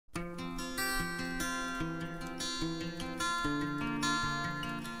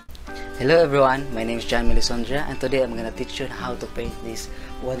Hello everyone, my name is JMLisondra and today I'm gonna teach you how to paint this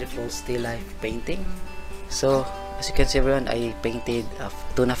wonderful still life painting. So as you can see everyone, I painted a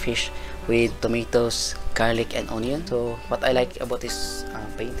tuna fish with tomatoes, garlic and onion. So what I like about this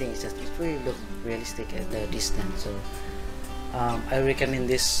painting is that it really look realistic at the distance. So I recommend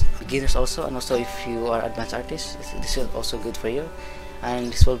this beginners also, and also if you are advanced artist, this is also good for you, and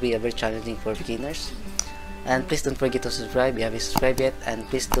this will be a very challenging for beginners. And please don't forget to subscribe if you haven't subscribed yet, and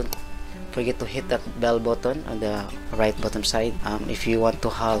please don't forget to hit that bell button on the right bottom side if you want to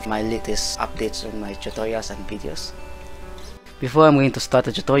have my latest updates on my tutorials and videos. Before I'm going to start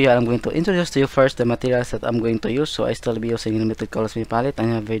the tutorial, I'm going to introduce to you first the materials that I'm going to use. So I still be using limited colors with palette. I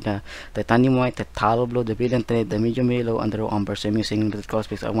have the titanium white, the phthalo blue, the brilliant red, the medium yellow, and the raw umber. So I'm using limited colors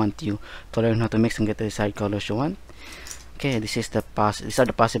because I want you to learn how to mix and get the desired colors you want. Okay, these are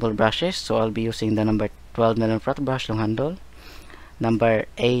the possible brushes. So I'll be using the number 12 nylon flat brush long handle, number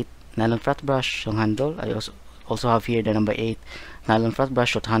 8 nylon flat brush long handle. I also have here the number 8 nylon flat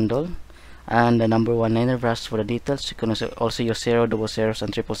brush short handle, and the number 1 liner brush for the details. You can also use 0, double zeros,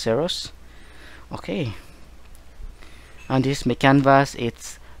 and triple zeros. Okay, and this is my canvas.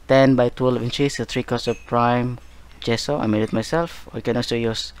 It's 10 by 12 inches, a 3/4 of prime gesso. I made it myself. Or you can also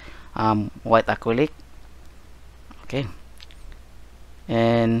use white acrylic. Okay,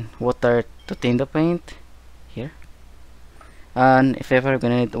 and water to thin the paint here. And if ever, we're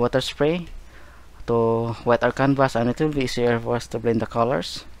gonna need water spray to wet our canvas, and it will be easier for us to blend the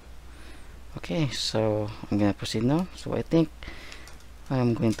colors. Okay, so I'm gonna proceed now. So I think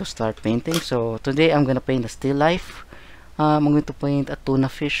I'm going to start painting. So today I'm gonna paint a still life. I'm going to paint a tuna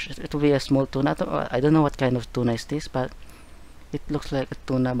fish. It will be a small tuna. I don't know what kind of tuna is this, but it looks like a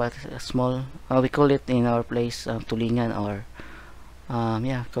tuna, but a small. We call it in our place tulingan, or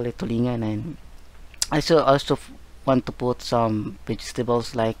yeah, call it tulingan. And I also want to put some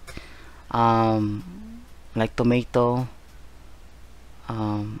vegetables like tomato,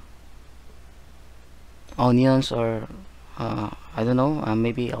 onions, or I don't know,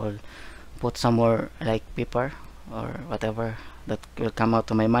 maybe I'll put some more like pepper or whatever that will come out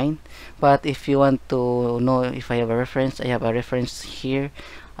to my mind. But if you want to know if I have a reference, I have a reference here.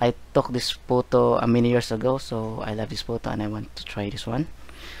 I took this photo many years ago, so I love this photo and I want to try this one.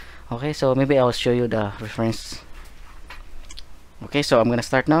 Okay, so maybe I'll show you the reference. Okay, so I'm gonna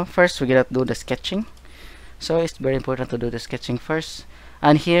start now. First, we're gonna do the sketching. So it's very important to do the sketching first.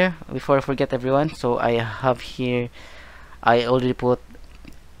 And here, before I forget everyone, so I have here, I already put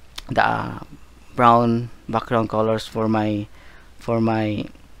the brown background colors for my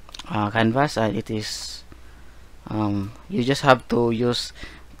canvas, and it is you just have to use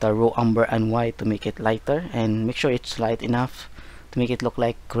the raw umber and white to make it lighter, and make sure it's light enough to make it look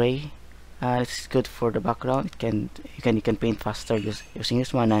like gray. It's good for the background. You can paint faster using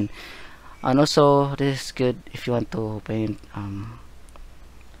this one, and also this is good if you want to paint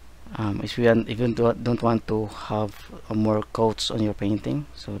if you don't want to have more coats on your painting,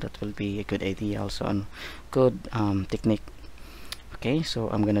 so that will be a good idea also, and good technique. Okay, so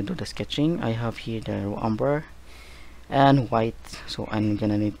I'm gonna do the sketching. I have here the raw umber and white, so I'm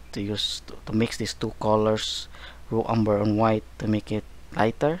gonna need to use to mix these two colors, raw umber and white, to make it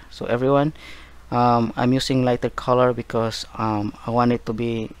lighter. So everyone, I'm using lighter color because I want it to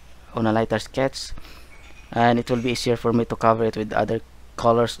be on a lighter sketch, and it will be easier for me to cover it with other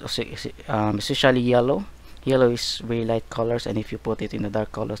colors, especially yellow. Yellow is very light colors, and if you put it in the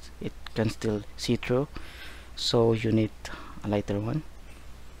dark colors, it can still see through, so you need a lighter one.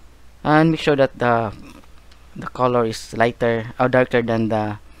 And make sure that the color is lighter or darker than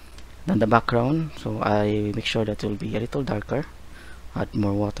the background. So I make sure that it will be a little darker. Add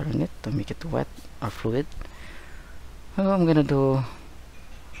more water in it to make it wet or fluid. I'm gonna do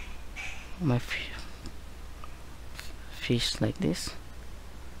my fish like this.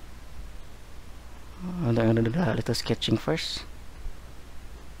 And I'm gonna do a little sketching first.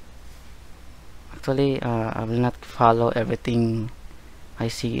 Actually, I will not follow everything I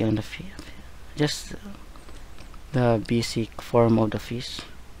see on the fish, just the basic form of the fish.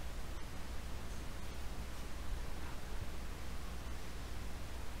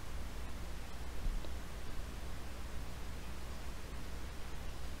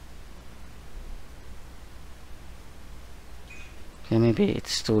 Yeah, maybe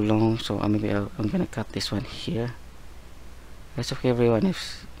it's too long, so maybe I'm gonna cut this one here. It's okay everyone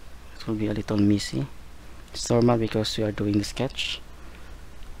if it will be a little messy. It's normal because we are doing the sketch,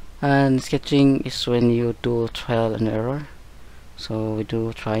 and sketching is when you do trial and error. So we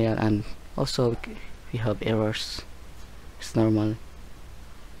do trial, and also we have errors. It's normal.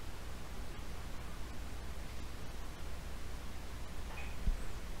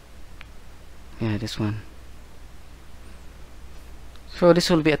 Yeah, this one. So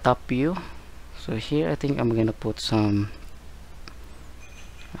this will be a top view. So here I think I'm gonna put some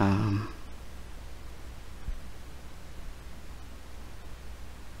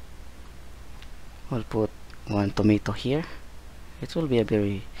we'll put one tomato here. It will be a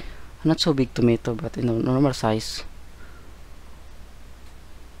very not so big tomato, but normal size.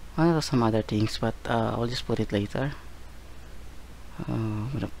 I have some other things, but I'll just put it later. I'm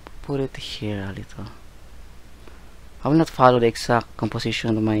gonna put it here a little. I will not follow the exact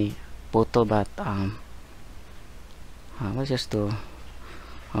composition of my photo, but I'll just do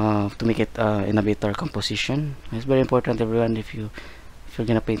to make it in a better composition. It's very important, everyone. If you're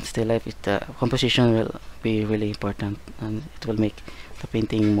gonna paint still life, the composition will be really important, and it will make the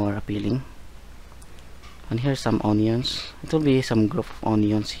painting more appealing. And here's some onions. It will be some group of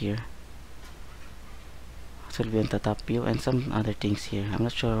onions here. It will be on the top view, and some other things here. I'm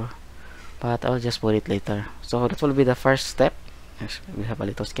not sure, but I'll just put it later. So that will be the first step. We have a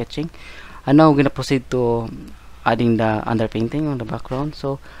little sketching, and now we're gonna proceed to adding the underpainting on the background.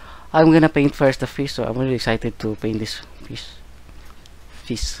 So I'm gonna paint first the fish. So I'm really excited to paint this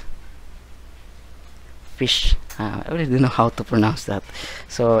fish. I really don't know how to pronounce that.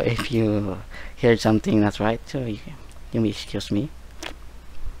 So if you heard something not right, so you may excuse me.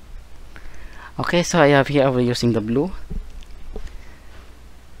 Okay, so I have here, we're using the blue,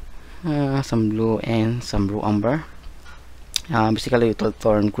 some blue and some blue umber. Basically it will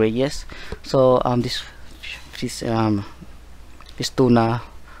turn grayish. So this tuna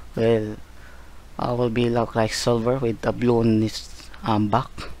will be look like silver with the blue on this back,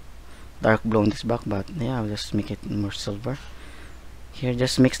 dark blue on this back, but yeah, I'll just make it more silver. Here,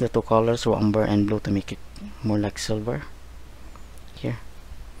 just mix the two colors, so umber and blue, to make it more like silver. Here,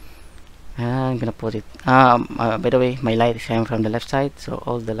 and I'm gonna put it. By the way, my light is coming from the left side, so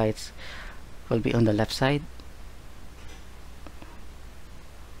all the lights will be on the left side.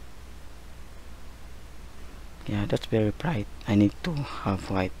 Yeah, that's very bright. I need to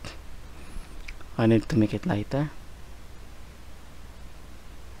have white. I need to make it lighter.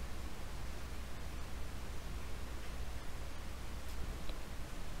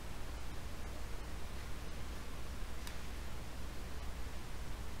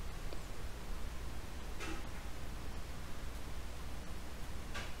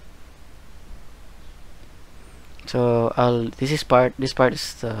 So this part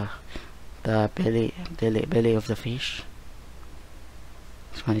is the belly of the fish.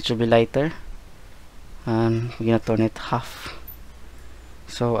 This one, it should be lighter, and we're gonna turn it half.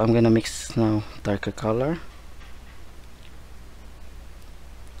 So I'm gonna mix now darker color.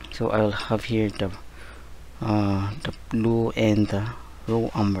 So I'll have here the blue and the raw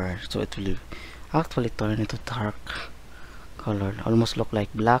umber, so it will actually turn into dark color, almost look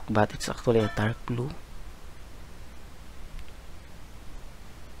like black, but it's actually a dark blue.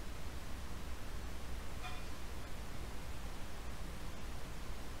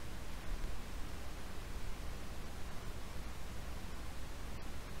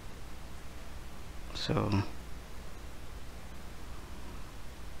 So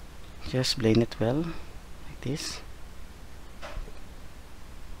just blend it well like this.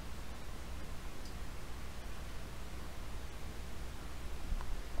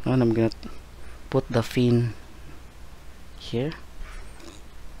 And I'm gonna put the fin here.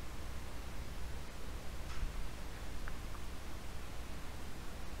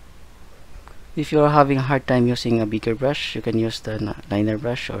 If you're having a hard time using a bigger brush, you can use the liner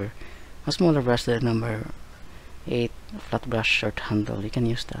brush, or a smaller brush, the number 8 flat brush short handle. You can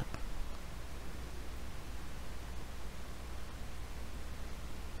use that.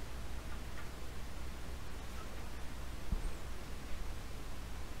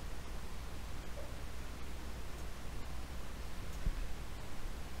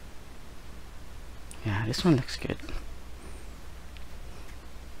 Yeah, this one looks good.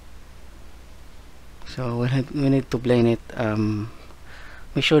 So we need to blend it.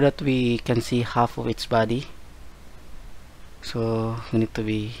 Make sure that we can see half of its body. So we need to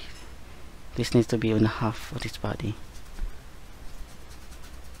be, this needs to be on half of its body.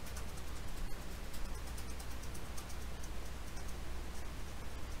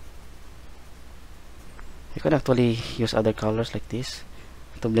 You can actually use other colors like this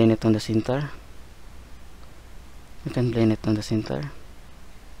to blend it on the center. You can blend it on the center.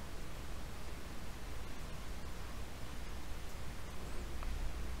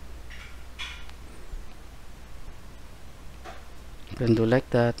 You can do like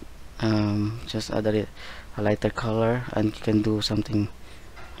that. Just add a lighter color, and you can do something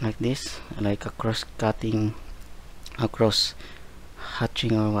like this, like a cross cutting across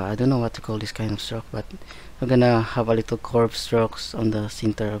hatching, or I don't know what to call this kind of stroke, but we're gonna have a little curved strokes on the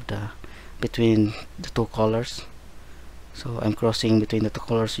center of the between the two colors. So I'm crossing between the two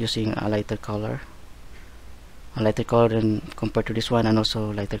colors using a lighter color than compared to this one, and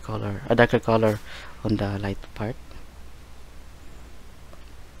also lighter color, a darker color on the light part.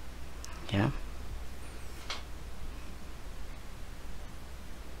 Yeah,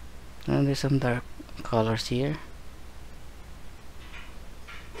 and there's some dark colors here.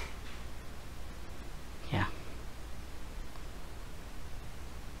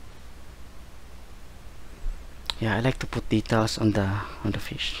 Yeah, I like to put details on the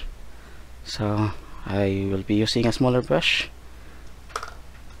fish, so I will be using a smaller brush.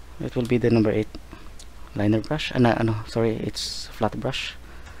 It will be the number 8 liner brush, no, sorry, it's flat brush.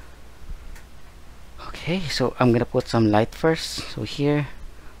 Okay, so I'm gonna put some light first. So here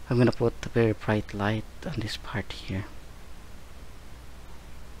I'm gonna put a very bright light on this part here.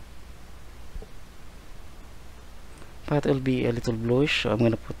 But it'll be a little bluish, so I'm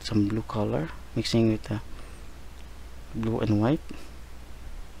gonna put some blue color mixing with the blue and white.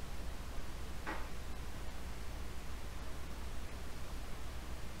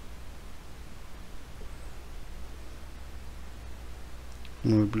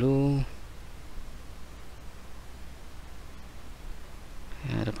 More blue.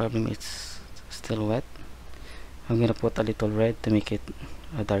 Yeah, the problem is it's still wet. I'm gonna put a little red to make it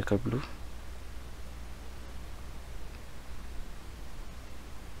a darker blue.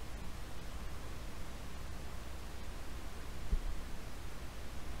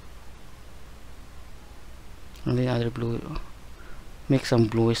 And the other blue, make some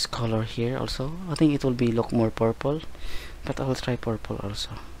bluish color here also. I think it will be look more purple, but I'll try purple also.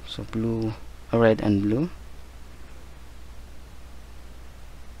 So blue, red and blue.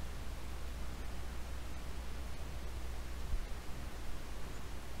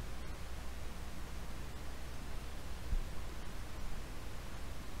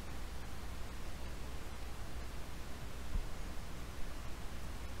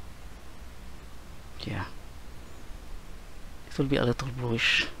 Yeah, it will be a little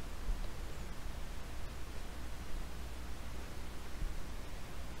bluish.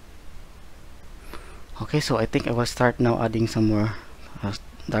 Okay, so I think I will start now adding some more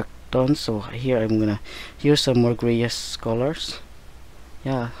dark tones. So here I'm gonna use some more grayish colors.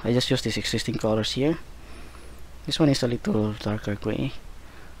 Yeah, I just use these existing colors here. This one is a little darker gray.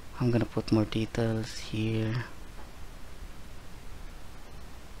 I'm gonna put more details here.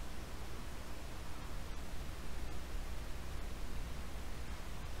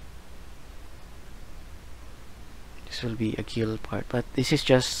 This will be a gill part, but this is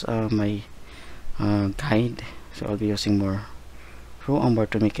just my guide, so I'll be using more raw umber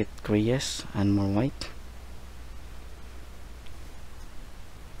to make it grayish and more white.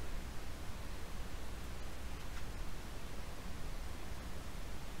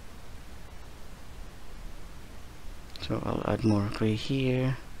 So I'll add more gray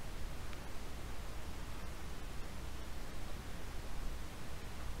here.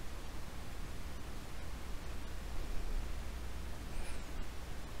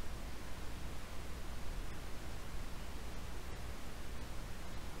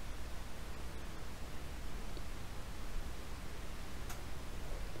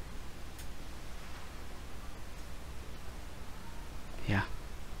 Yeah.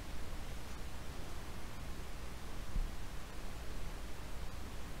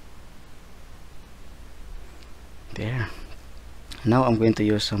 There. Now I'm going to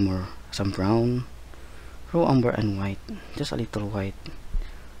use some brown, raw umber and white. Just a little white.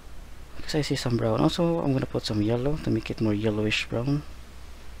 Because I see some brown. Also I'm gonna put some yellow to make it more yellowish brown.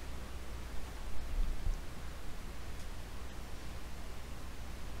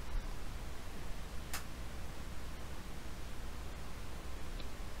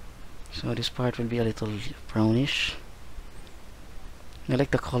 So this part will be a little brownish. I like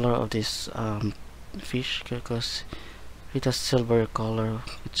the color of this fish because it has silver color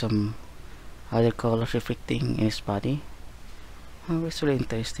with some other colors reflecting in its body. Oh, it's really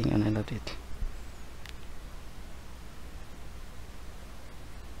interesting and I love it.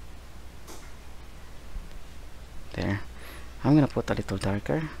 There. I'm gonna put a little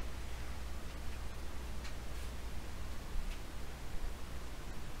darker.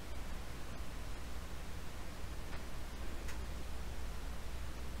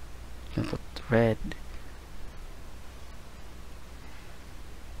 I'm gonna put red.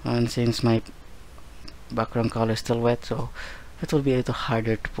 And since my background color is still wet, so it will be a little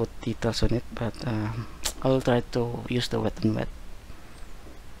harder to put details on it, but I'll try to use the wet and wet.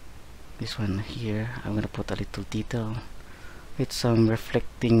 This one here, I'm gonna put a little detail with some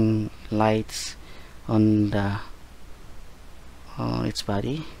reflecting lights on the on its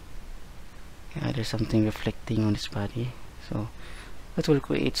body. Yeah, there's something reflecting on its body, so that will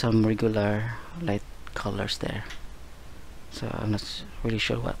create some regular light colors there. So I'm not really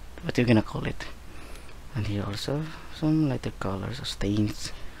sure what you're gonna call it. And here also some lighter colors or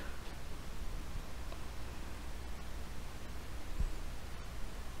stains.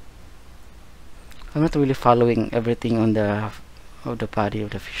 I'm not really following everything on the body of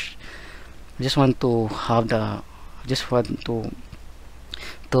the fish. I just want to have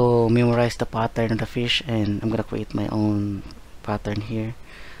to memorize the pattern of the fish, and I'm gonna create my own pattern here,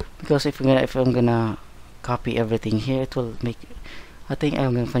 because if I'm gonna copy everything here, it will make, I think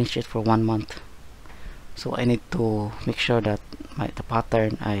I'm gonna finish it for 1 month. So I need to make sure that the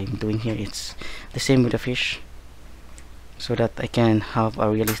pattern I'm doing here it's the same with the fish, so that I can have a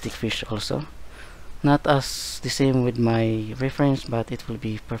realistic fish also, not as the same with my reference, but it will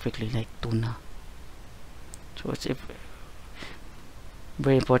be perfectly like tuna. So it's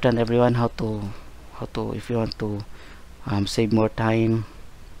very important, everyone, how to if you want to save more time,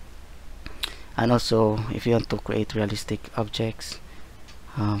 and also if you want to create realistic objects,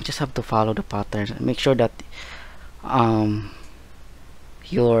 just have to follow the pattern. Make sure that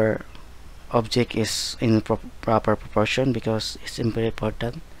your object is in proper proportion, because it's very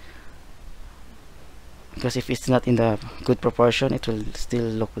important. Because if it's not in the good proportion, it will still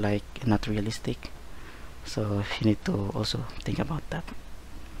look like not realistic. So you need to also think about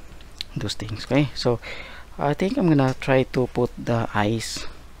those things. Okay, so I think I'm gonna try to put the eyes,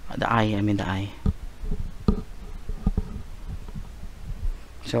 the eye.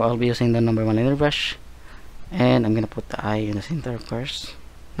 So I'll be using the number 1 liner brush, and I'm gonna put the eye in the center first,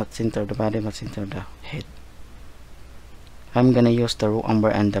 not center of the body, but center of the head. I'm gonna use the raw umber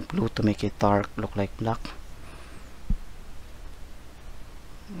and the blue to make it dark, look like black.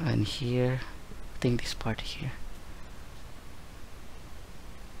 And here, I think this part here.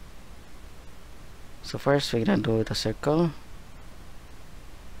 So first we're gonna do the circle.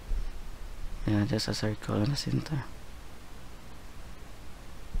 Yeah, just a circle in the center.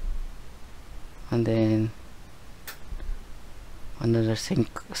 And then another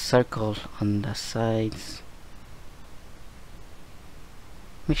circle on the sides.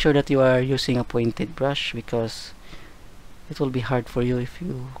 Make sure that you are using a pointed brush, because it will be hard for you if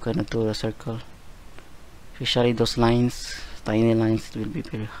you cannot do a circle. Especially those lines, tiny lines, it will be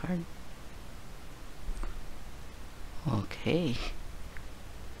very hard. Okay.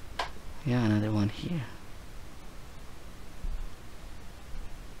 Yeah, another one here.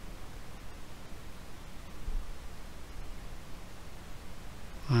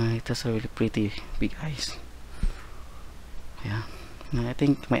 It has a really pretty big eyes. Yeah, I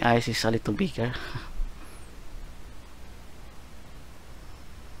think my eyes is a little bigger.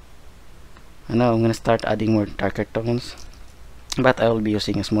 And now I'm gonna start adding more darker tones, but I will be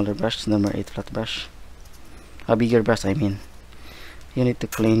using a smaller brush, number 8 flat brush. A bigger brush, I mean. You need to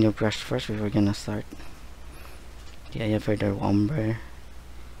clean your brush first before you're gonna start. Yeah, you have the umber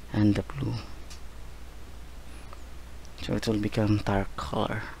and the blue, so it will become dark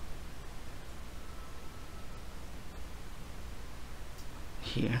color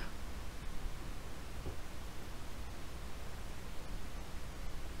here.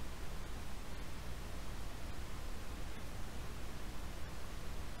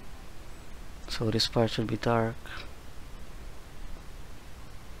 So this part should be dark.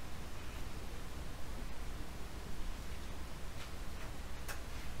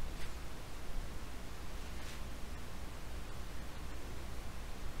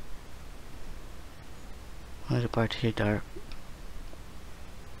 Another part here dark.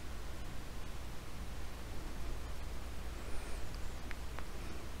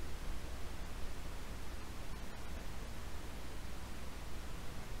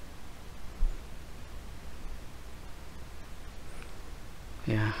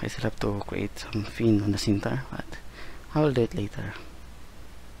 Yeah, I still have to create some fin on the center, but I will do it later.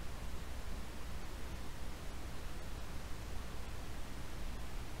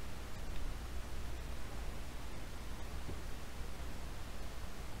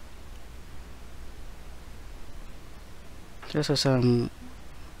 Just some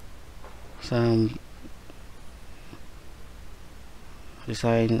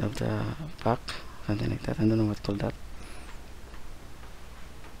design of the back, something like that. I don't know what to call that.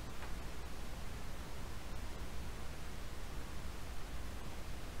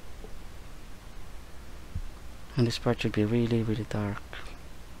 And this part should be really, really dark.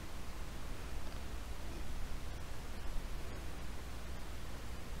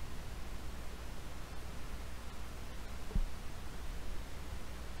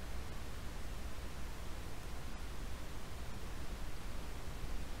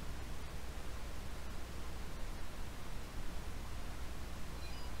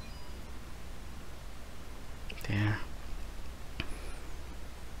 There.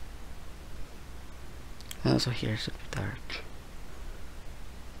 And also here should be dark.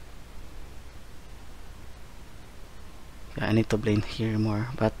 Yeah, I need to blend here more,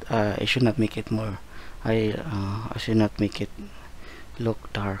 but I should not make it more. I should not make it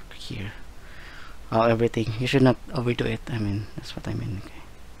look dark here. Everything, you should not overdo it. I mean, that's what I mean. Okay.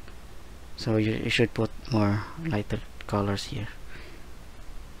 So you should put more lighter colors here.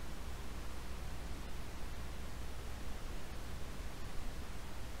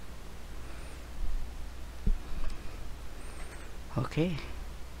 Okay.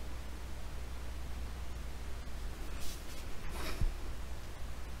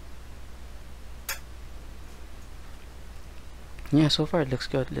 Yeah, so far it looks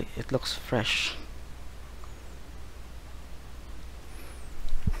good. It looks fresh.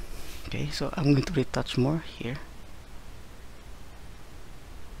 Okay, so I'm going to retouch more here.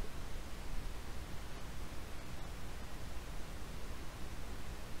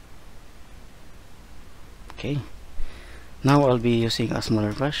 Okay, now I'll be using a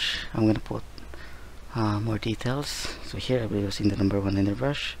smaller brush. I'm going to put more details. So here I'll be using the number 1 liner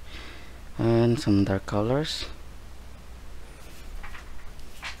brush and some dark colors.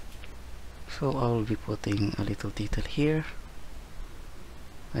 So I'll be putting a little detail here.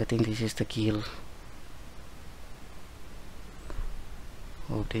 I think this is the gill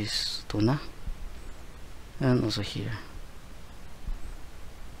of this tuna, and also here.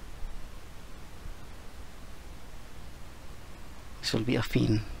 This will be a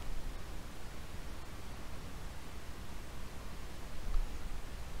fin.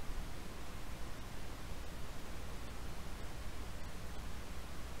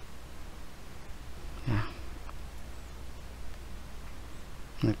 Yeah.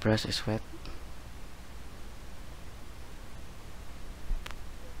 My brush is wet.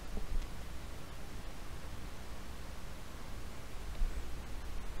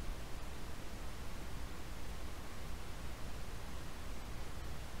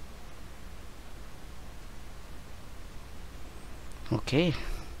 Okay.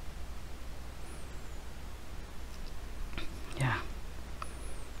 Yeah.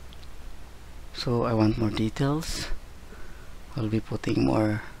 So I want more details. I'll be putting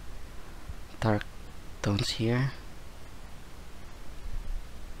more dark tones here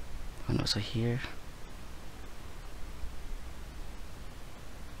and also here.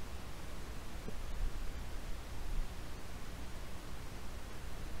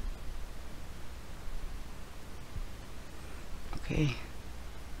 Okay.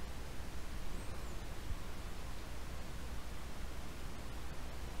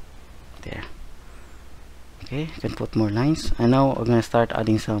 There. Okay, you can put more lines, and now we're gonna start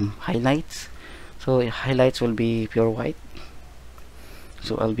adding some highlights. So highlights will be pure white.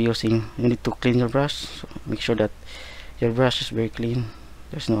 So I'll be using, you need to clean your brush, so make sure that your brush is very clean,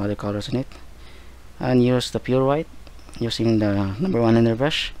 there's no other colors in it, and use the pure white using the number 1 liner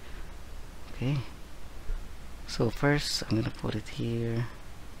brush. Okay, so first I'm gonna put it here.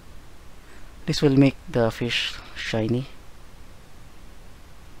 This will make the fish shiny.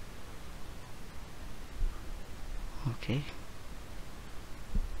 Okay.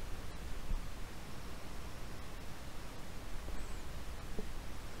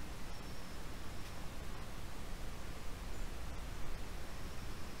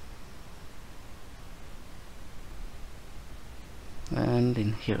 And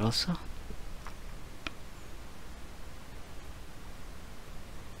in here also.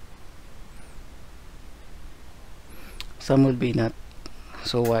 Some will be not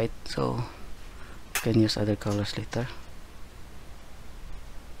so white, so you can use other colors later.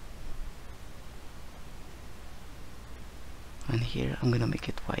 And here I'm gonna make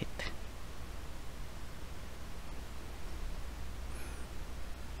it white.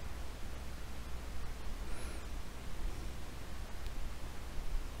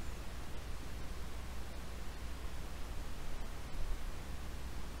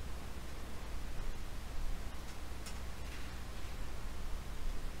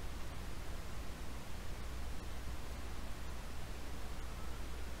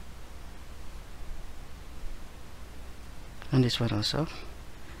 And this one also,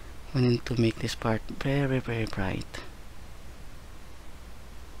 we need to make this part very bright.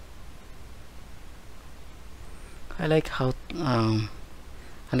 I like how to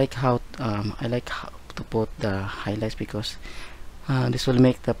put the highlights, because this will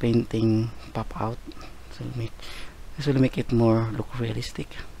make the painting pop out. So this will make it more look realistic.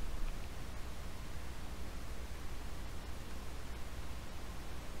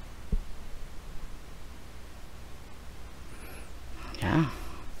 Yeah,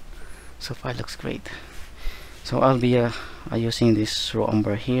 so far looks great. So I'll be using this raw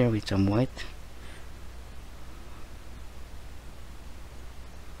umber here with some white.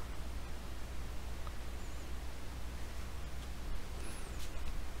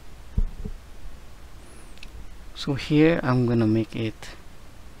 So here I'm gonna make it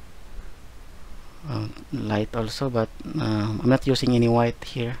light also, but I'm not using any white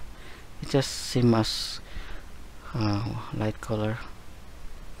here. It just seems as light color,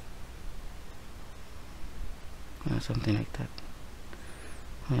 something like that.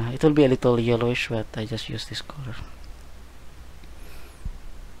 It will be a little yellowish, but I just use this color.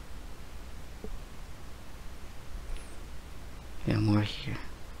 Yeah, more here.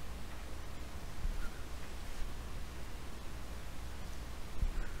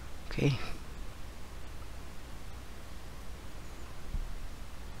 Okay.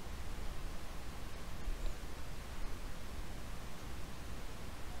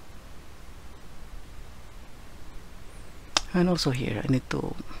 And also here I need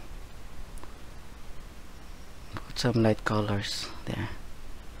to put some light colors there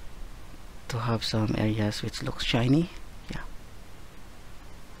to have some areas which looks shiny. Yeah.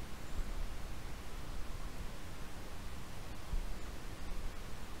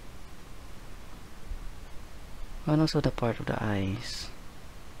 And also the part of the eyes.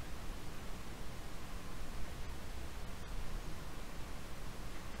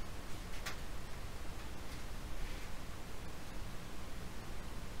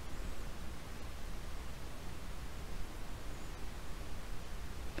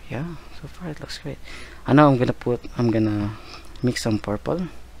 Yeah, so far it looks great. And now I'm gonna mix some purple.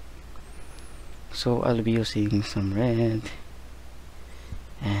 So I'll be using some red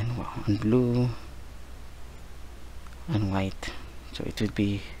and blue and white, so it will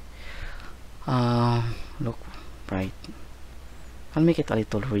be look bright. I'll make it a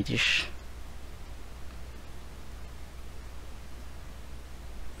little reddish.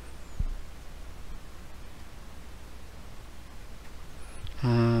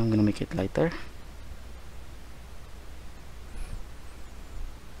 I'm gonna make it lighter.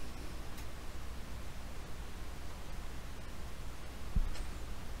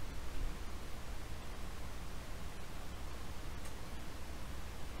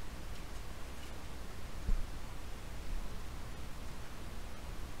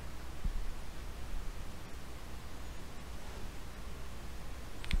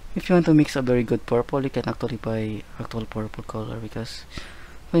 If you want to mix a very good purple, you can actually buy actual purple color, because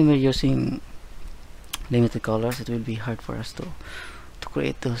when we're using limited colors, it will be hard for us to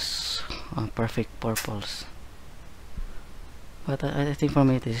create those perfect purples. But I think for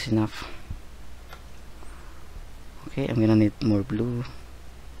me this is enough. Okay, I'm gonna need more blue.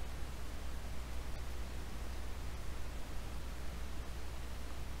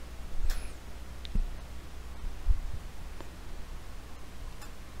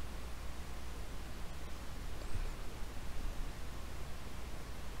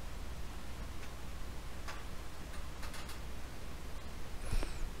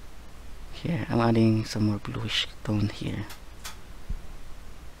 Here, I'm adding some more bluish tone here.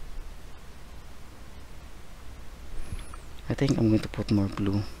 I think I'm going to put more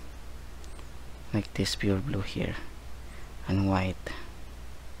blue, like this pure blue here, and white.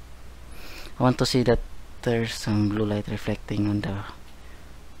 I want to see that there's some blue light reflecting on the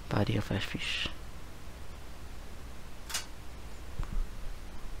body of a fish.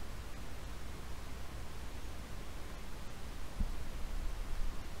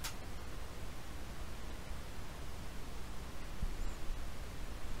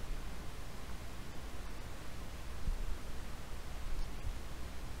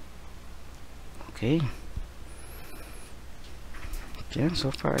 Okay. Yeah, so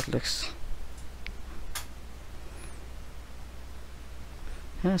far it looks.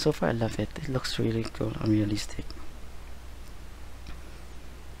 Yeah, so far I love it. It looks really cool and realistic.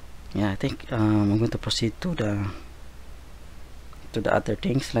 Yeah, I think I'm going to proceed to the other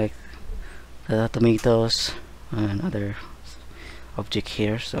things, like the tomatoes and other object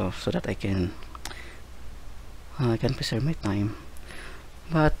here, so that I can preserve my time.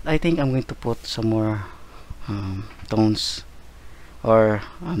 But I think I'm going to put some more tones, or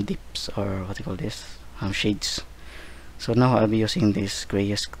dips, or what you call this, shades. So now I'll be using this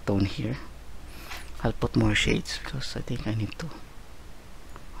grayish tone here. I'll put more shades because I think I need to.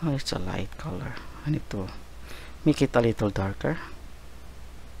 Oh, it's a light color. I need to make it a little darker.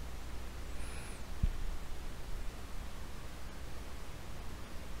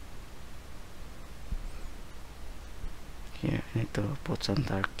 Here, I need to put some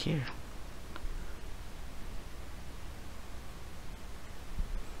dark here.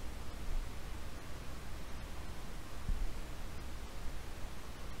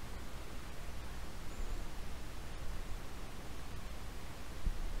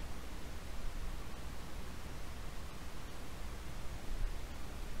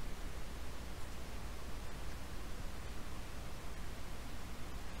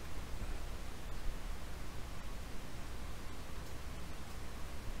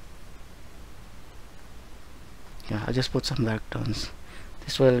 Yeah, I'll just put some dark tones.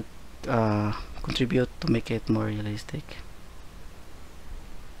 This will contribute to make it more realistic.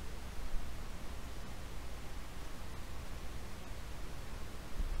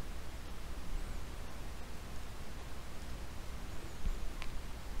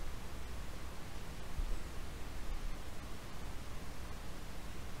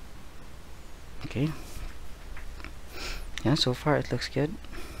 Okay. Yeah, so far it looks good.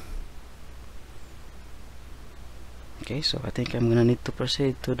 Okay, so I think I'm gonna need to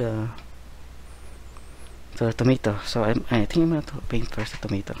proceed to the tomato. So I think I'm gonna paint first the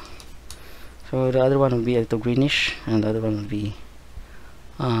tomato. So the other one will be a little greenish, and the other one will be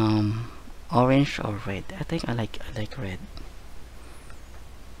orange or red. I think I like red,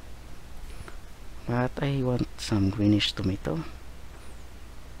 but I want some greenish tomato,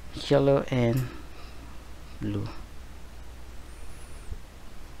 yellow and blue.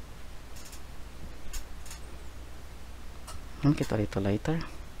 Make it a little lighter.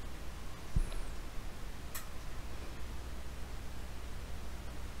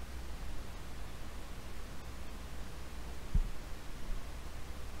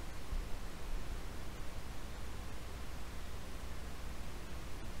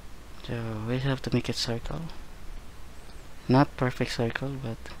 So we have to make it circle. Not perfect circle,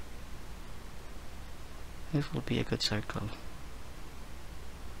 but this will be a good circle.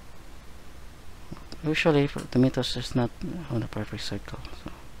 Usually tomatoes is not on a perfect circle.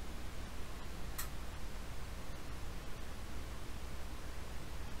 So.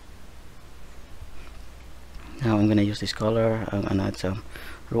 Now I'm gonna use this color. I'm gonna add some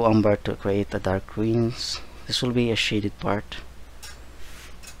raw umber to create the dark greens. This will be a shaded part.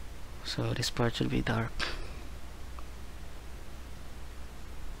 So this part should be dark.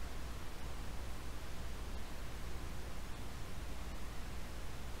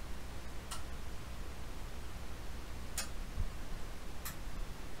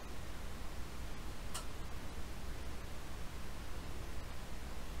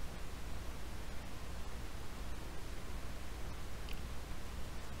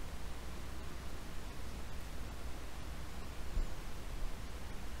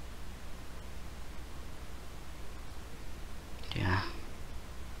 Yeah.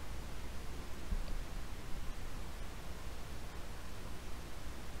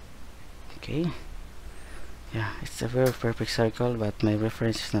 Okay. Yeah, it's a very perfect circle, but my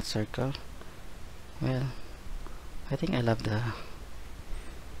reference is not circle. Well, I think I love the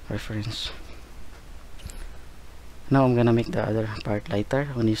reference. Now I'm gonna make the other part lighter.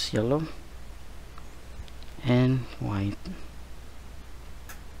 I'm gonna use yellow and white.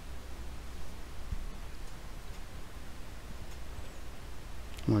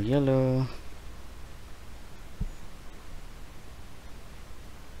 More yellow.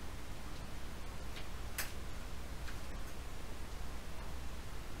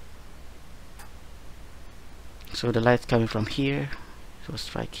 So the light's coming from here, so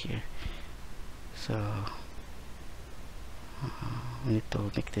strike here. So we need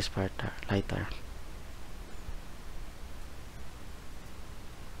to make this part lighter.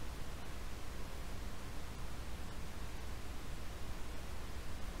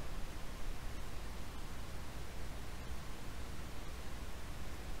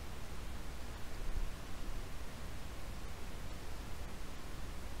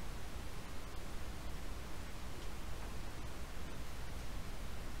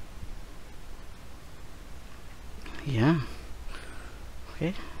 Yeah,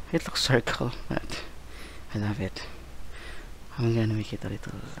 okay, it looks circle, but I love it. I'm gonna make it a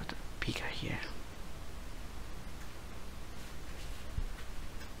little bigger here.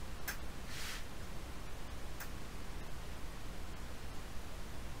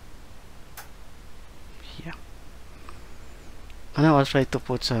 Yeah, and now I'll try to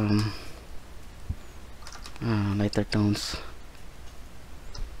put some lighter tones.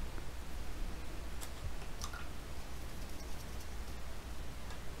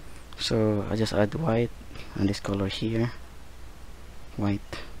 So I just add white and this color here, white.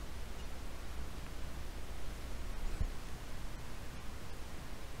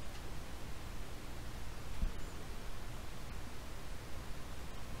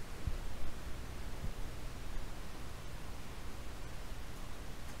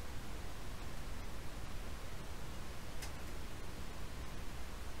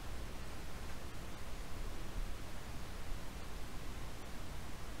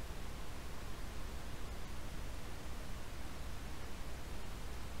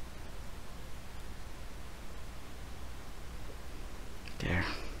 There.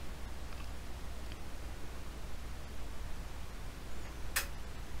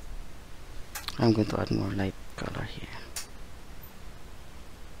 I'm going to add more light color here.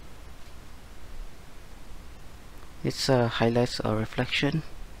 It's highlights or reflection.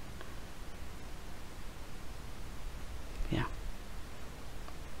 Yeah.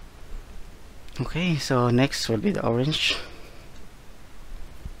 Okay, so next will be the orange.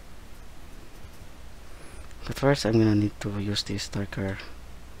 But first I'm gonna need to use this darker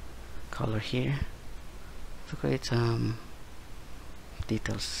color here to create some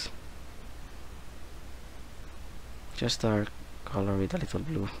details. Just dark color with a little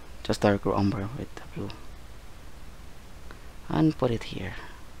blue. Just darker umber with the blue. And put it here.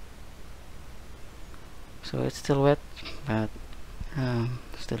 So it's still wet, but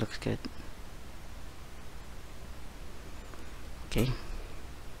still looks good. Okay.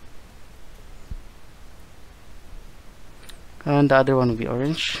 And the other one will be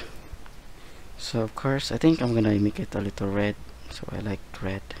orange. So of course I think I'm gonna make it a little red, so I like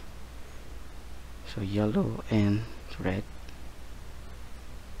red. So yellow and red.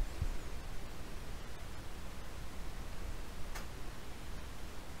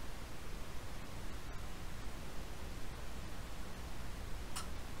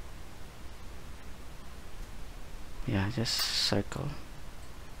 Yeah, just circle.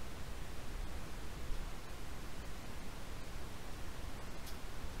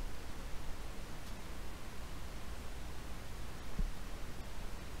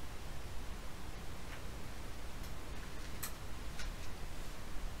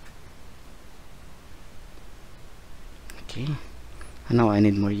 Okay, and now I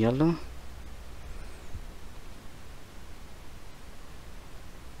need more yellow.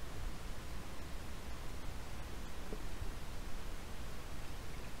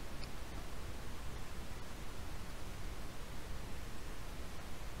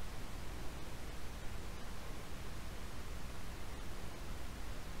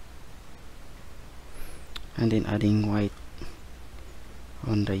 And then adding white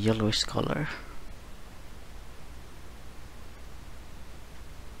on the yellowish color.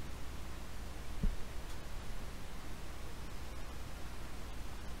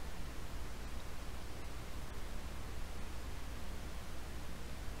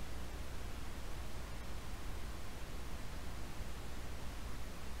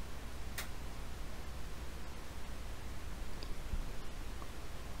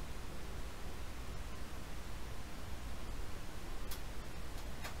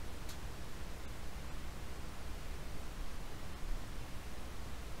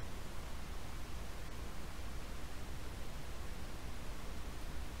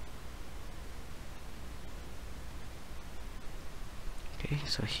 Okay,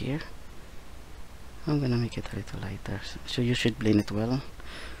 so here I'm gonna make it a little lighter, so you should blend it well.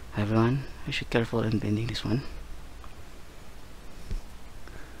 Everyone, you should be careful in blending this one.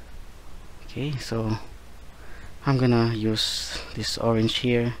 Okay, so I'm gonna use this orange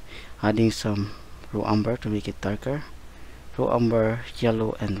here, adding some raw umber to make it darker. Raw umber,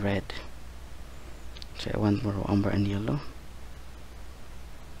 yellow and red. So I want more raw umber and yellow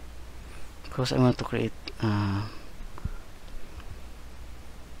because I want to create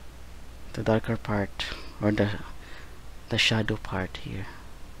the darker part, or the shadow part here.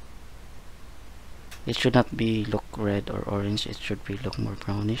 It should not be look red or orange, it should be look more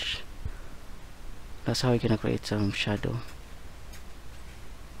brownish. That's how we're gonna create some shadow.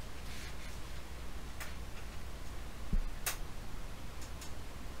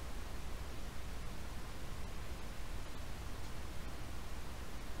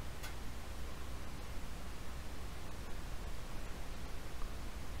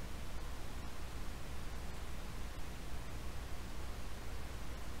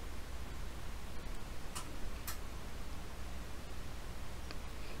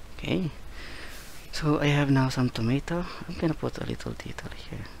 Okay, so I have now some tomato. I'm gonna put a little detail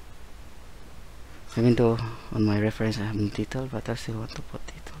here, even though on my reference I have no detail, but I still want to put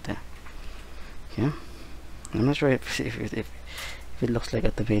detail there. Yeah, I'm not sure if it looks like a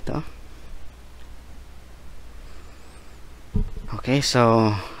tomato. Okay,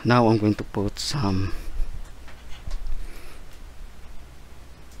 so now I'm going to put some.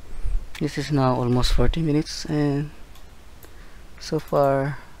 This is now almost 40 minutes, and so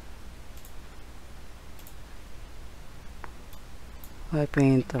far I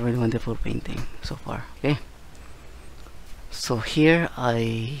paint a very wonderful painting so far. Okay, so here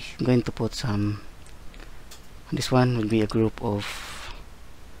I'm going to put some. This one will be a group of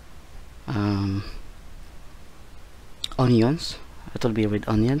onions. It will be with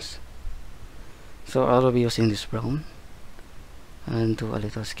onions. So I will be using this brown and do a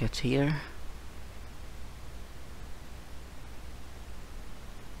little sketch here.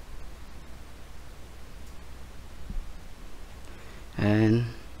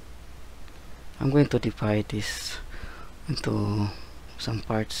 I'm going to divide this into some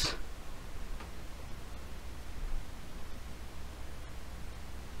parts.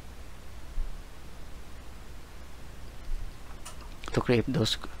 To create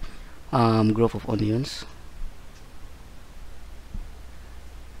those group of onions.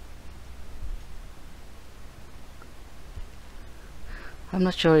 I'm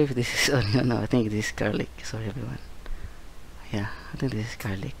not sure if this is onion. No, I think this is garlic. Sorry everyone. Yeah, I think this is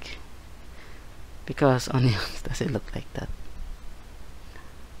garlic, because onions doesn't look like that.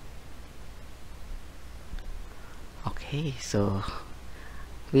 Okay, so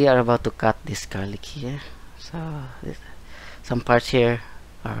we are about to cut this garlic here. So some parts here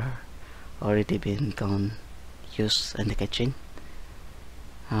are already been gone, used in the kitchen.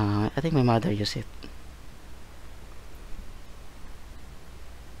 I think my mother used it.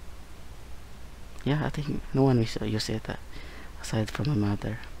 Yeah, I think no one will use it aside from my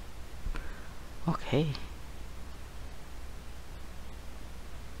mother. Okay.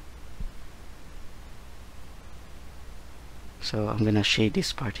 So I'm gonna shade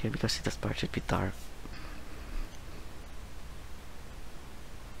this part here because this part should be dark.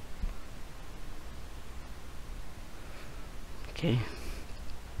 Okay.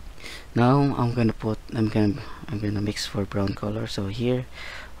 Now I'm gonna mix for brown color. So here,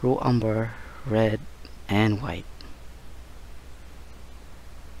 raw umber, red, and white.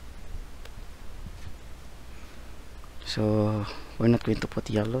 So we're not going to put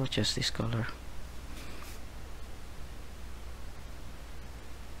yellow, just this color.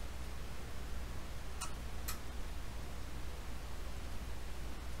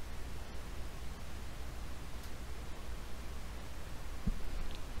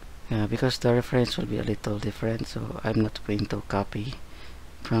 Yeah, because the reference will be a little different, so I'm not going to copy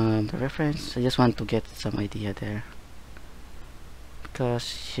from the reference. I just want to get some idea there,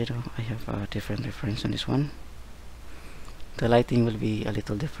 because you know I have a different reference on this one. The lighting will be a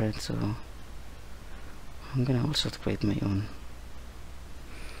little different, so I'm gonna also create my own.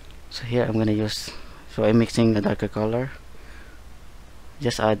 So here I'm gonna use, so I'm mixing a darker color,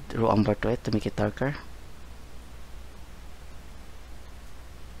 just add raw umber to it to make it darker.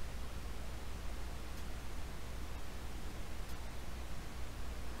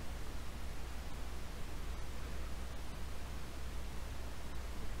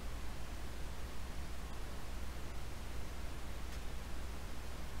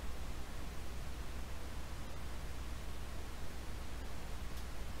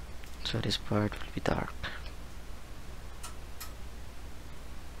 So this part will be dark.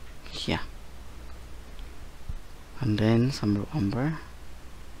 Yeah. And then some raw umber.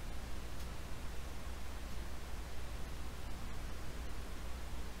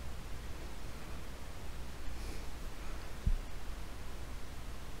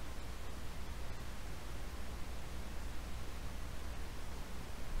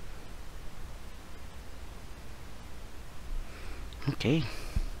 Okay.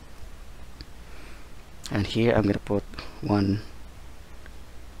 And here I'm gonna put one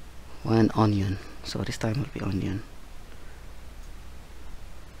onion, so this time will be onion.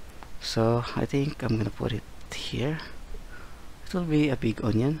 So I think I'm gonna put it here. It will be a big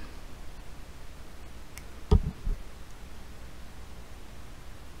onion.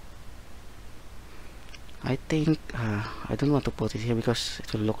 I think I don't want to put it here because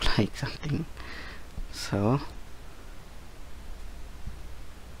it will look like something. So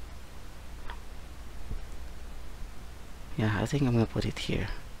yeah, I think I'm gonna put it here.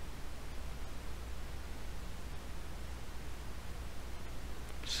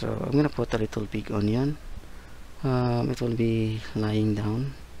 So I'm gonna put a little big onion. It will be lying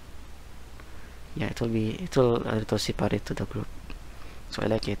down. Yeah, it will a little separate to the group. So I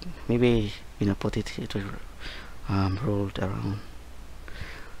like it. Maybe put it will rolled around.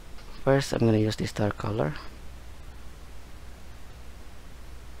 First I'm gonna use this dark color.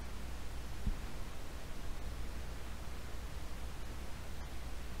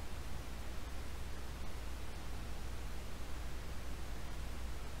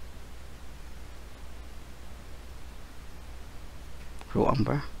 Raw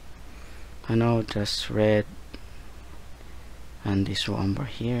umber. I know just red and this raw umber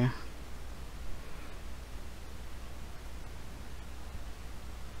here.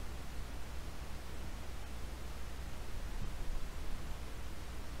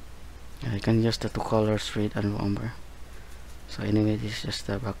 I can use the two colors, red and raw umber. So anyway, this is just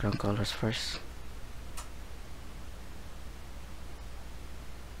the background colors first.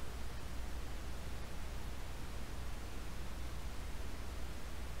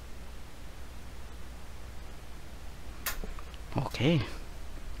 Okay.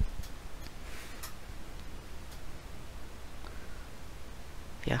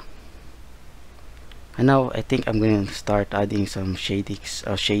 Yeah. And now I think I'm going to start adding some shades,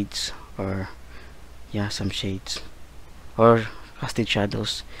 or yeah, some shades or casted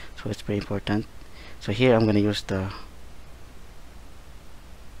shadows. So it's very important. So here I'm going to use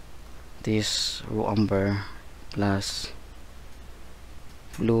this raw umber plus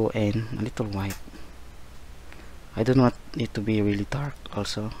blue and a little white. I do not need to be really dark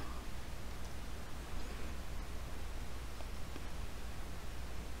also.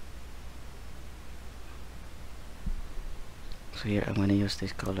 So here I'm going to use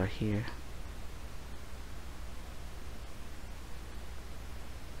this color here.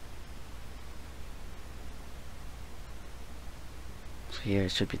 So here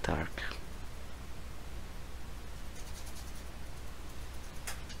it should be dark.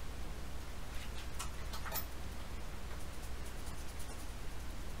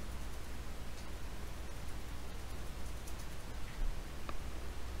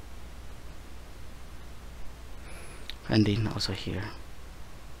 And then also here.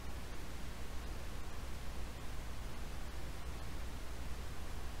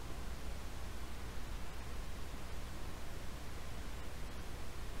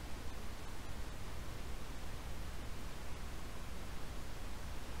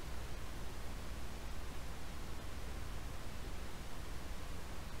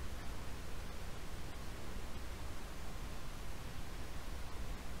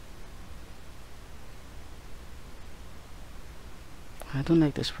 I don't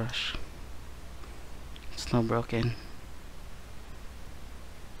like this brush. It's not broken.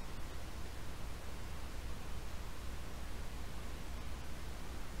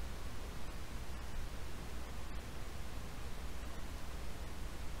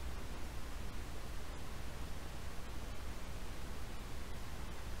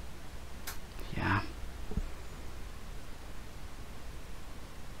 Yeah.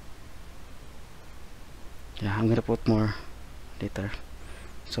 Yeah, I'm gonna put more later.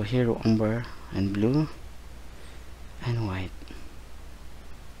 So here umber and blue and white.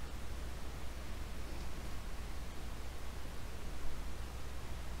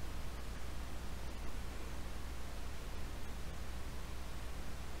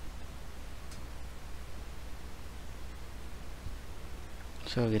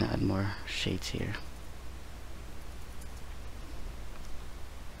 So we're gonna add more shades here.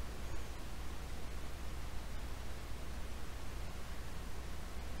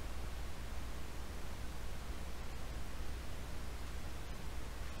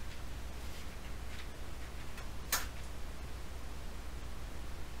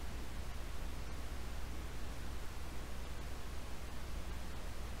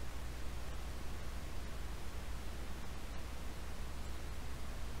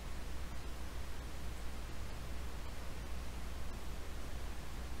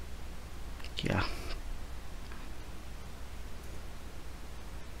 Yeah.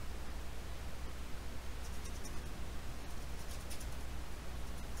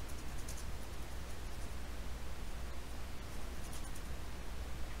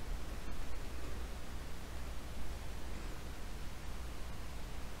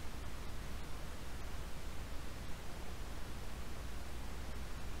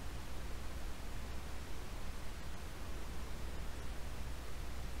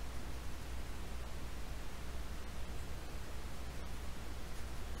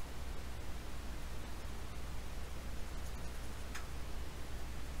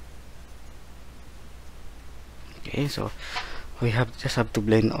 Okay, so we just have to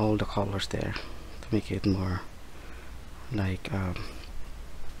blend all the colors there to make it more like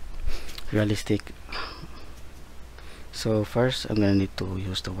realistic. So first I'm gonna need to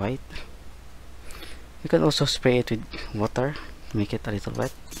use the white. You can also spray it with water to make it a little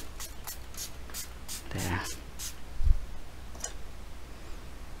wet. There.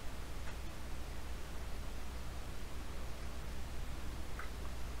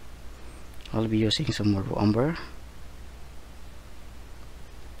 I'll be using some more umber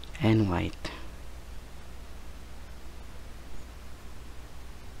and white.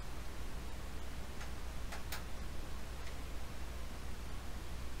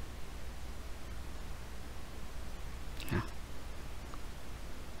 Yeah.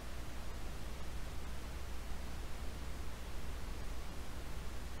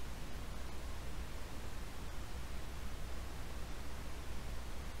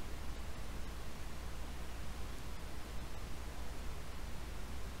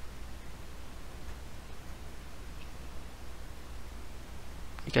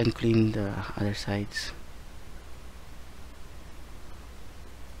 You can clean the other sides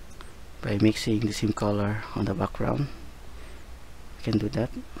by mixing the same color on the background. we can do that.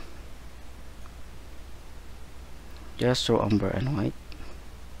 Just throw umber and white.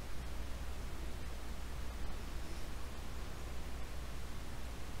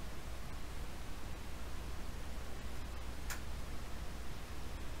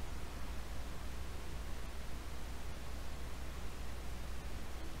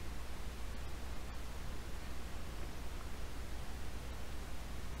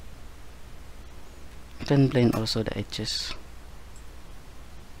 You can blend also the edges.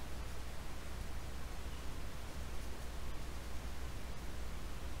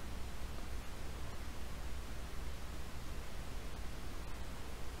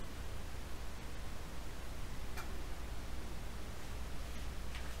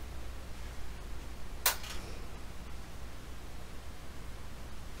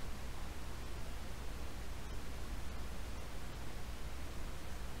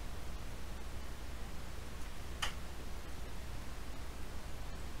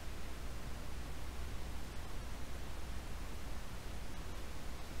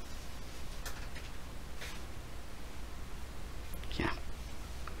 Yeah.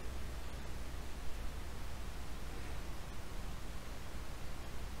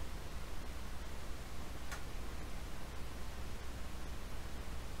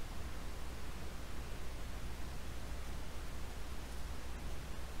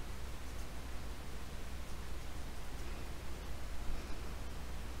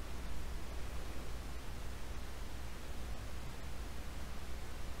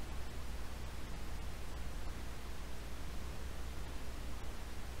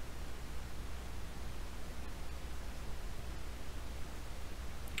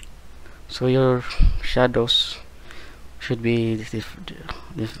 So your shadows should be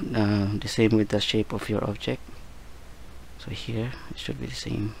the same with the shape of your object. So here it should be the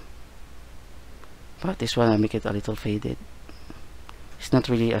same, but this one I make it a little faded. It's not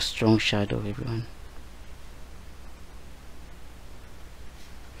really a strong shadow, everyone.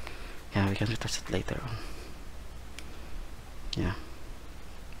 Yeah, we can retouch it later on. Yeah.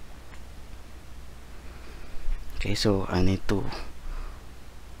 Okay, so I need to,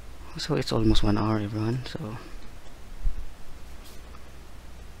 so it's almost 1 hour, everyone. So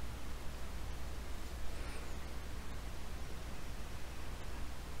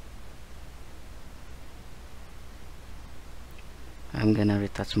I'm gonna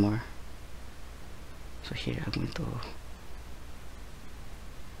retouch more. So here I'm going to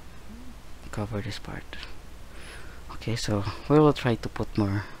cover this part. Okay, so we will try to put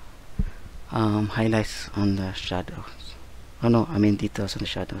more highlights on the shadows. Oh no, I mean details on the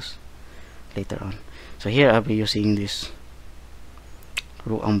shadows later on. So here I'll be using this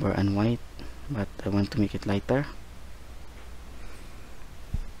raw umber and white, but I want to make it lighter.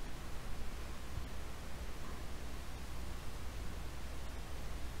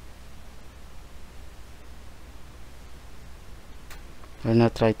 I'm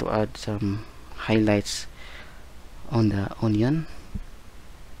gonna try to add some highlights on the onion.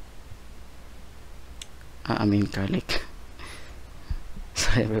 I mean garlic.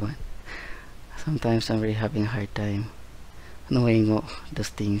 Sorry everyone, sometimes I'm really having a hard time knowing those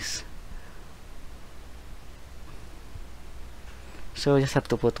things. So I just have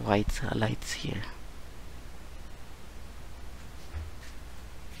to put white lights here.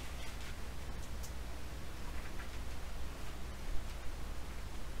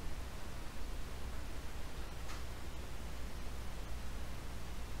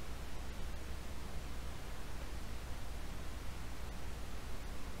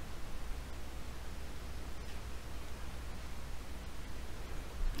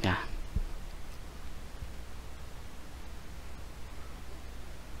 Yeah.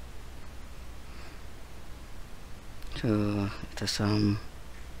 So it has some,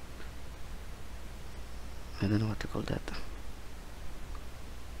 I don't know what to call that.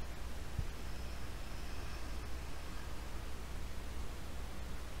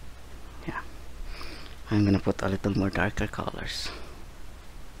 Yeah, I'm gonna put a little more darker colors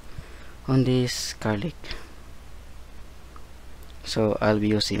on this garlic. So I'll be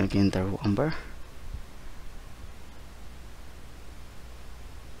using again the raw umber.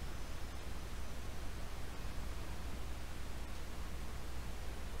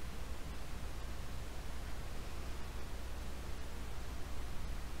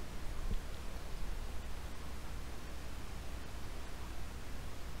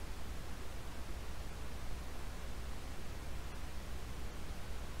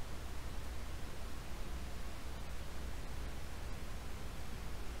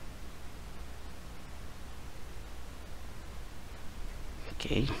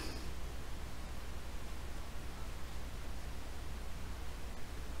 Okay.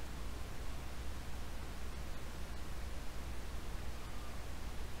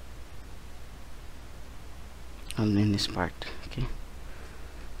 in this part. Okay,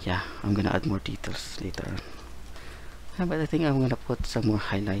 yeah, I'm gonna add more details later on. Yeah, but I think I'm gonna put some more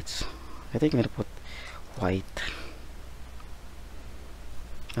highlights. I think I'm gonna put white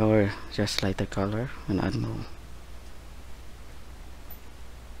or just lighter color and add more.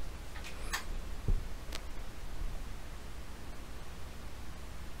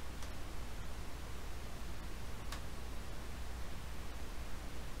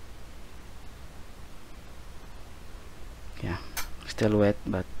 Yeah, still wet,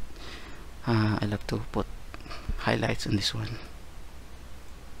 but I love to put highlights on this one.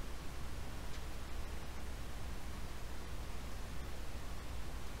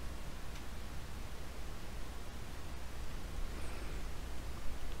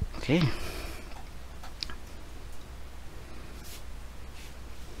 Okay,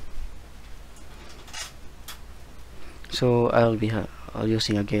 so I'll be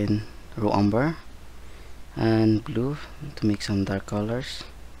using again raw umber and blue to make some dark colors.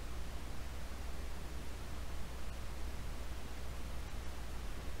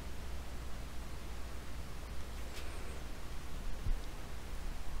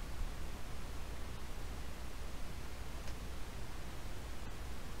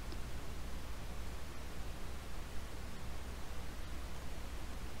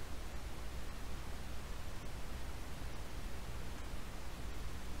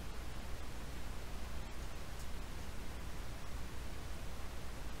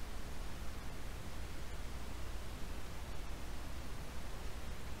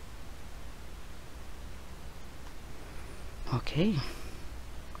 Okay,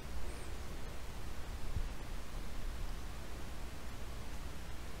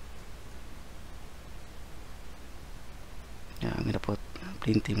 yeah, I'm gonna put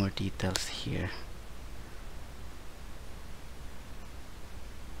plenty more details here.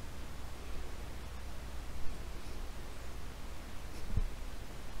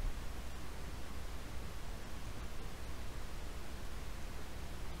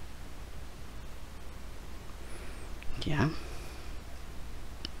 Yeah,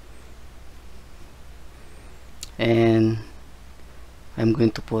 and I'm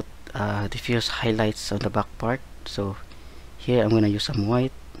going to put diffuse highlights on the back part. So here I'm gonna use some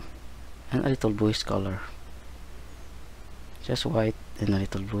white and a little bluish color, just white and a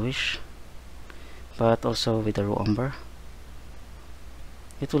little bluish, but also with the raw umber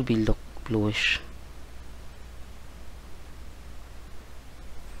it will be look bluish.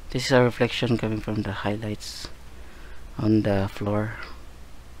 This is a reflection coming from the highlights on the floor.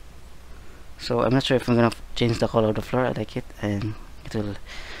 So I'm not sure if I'm gonna change the color of the floor. I like it, and it will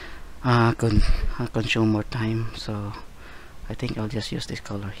consume more time, so I think I'll just use this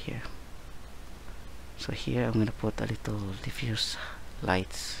color here. So here I'm gonna put a little diffuse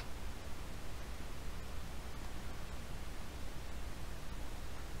lights.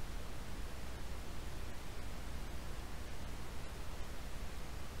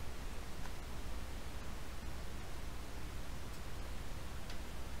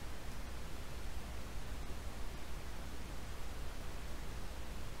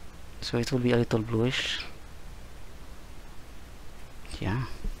 So it will be a little bluish. Yeah.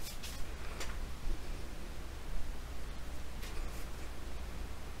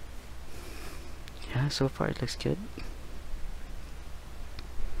 Yeah, so far it looks good.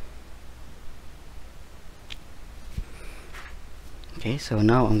 Okay, so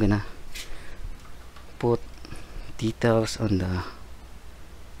now I'm gonna put details on the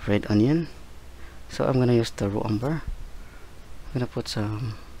red onion. So I'm gonna use the raw umber. I'm gonna put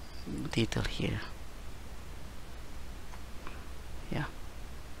some detail here. Yeah,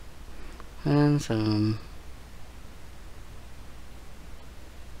 and some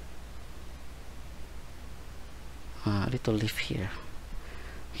little leaf here.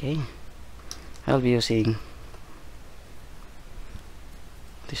 Okay, I'll be using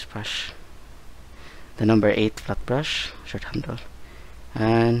this brush, the number 8 flat brush, short handle,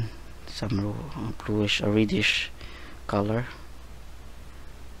 and some bluish or reddish color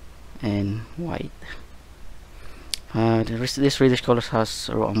and white. This reddish color has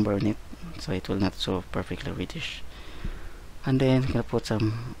raw umber in it, so it will not show perfectly reddish. And then I'm gonna put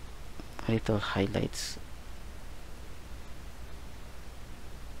some little highlights.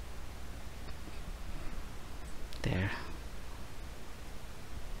 There.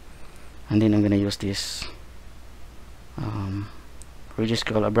 And then I'm gonna use this reddish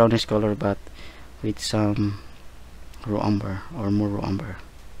color, brownish color, but with some raw umber or more raw umber.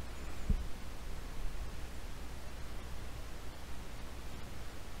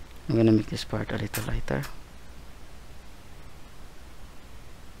 I'm gonna make this part a little lighter.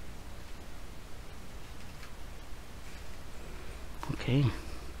 Okay,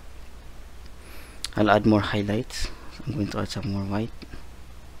 I'll add more highlights. So I'm going to add some more white.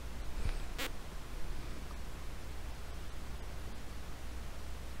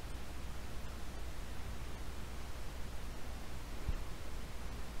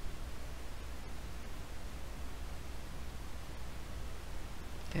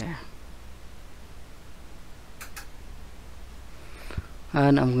 There.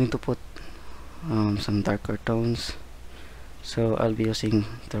 And I'm going to put some darker tones, so I'll be using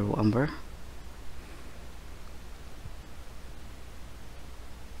the Umber.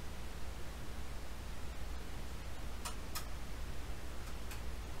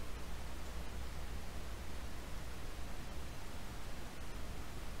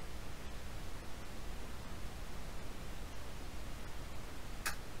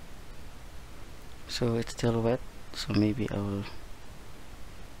 So it's still wet, so maybe I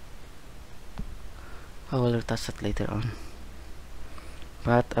will touch it later on,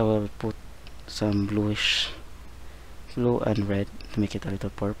 but I will put some bluish blue and red to make it a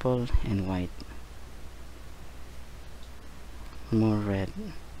little purple, and white, more red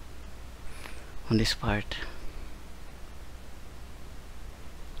on this part.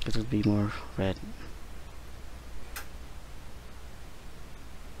 It will be more red.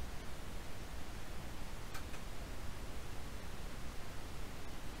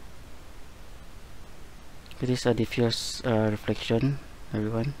 It is a diffuse reflection,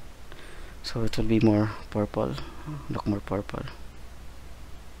 everyone, so it will be more purple, look more purple.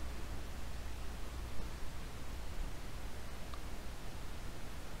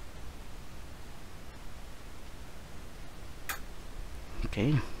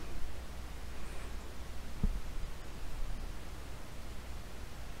 Okay.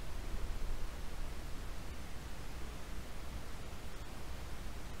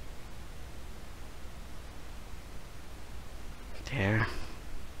 There.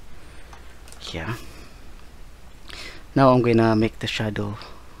 Yeah. Now I'm gonna make the shadow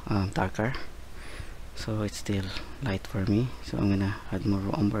darker, so it's still light for me, so I'm gonna add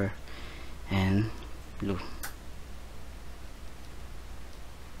more umber and blue.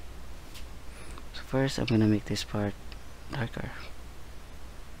 So first I'm gonna make this part darker.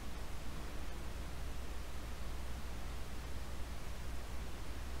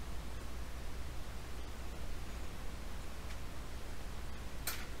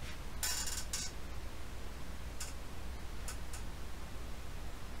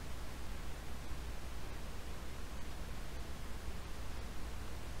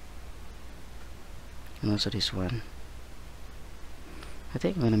 And also this one, I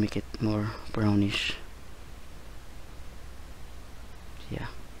think I'm gonna make it more brownish. Yeah.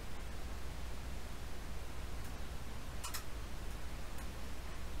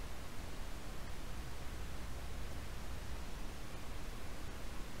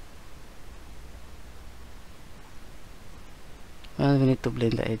 Well, we need to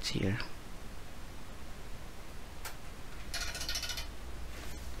blend the edge here.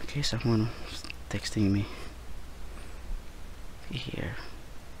 Okay, someone is texting me here.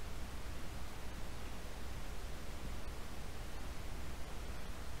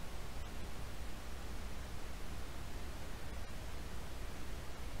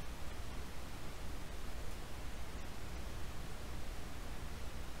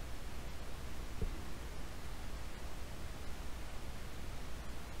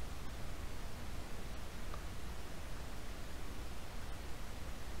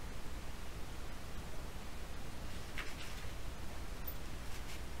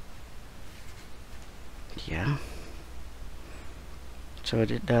 Yeah. So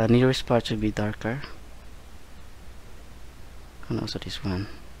the nearest part should be darker, and also this one.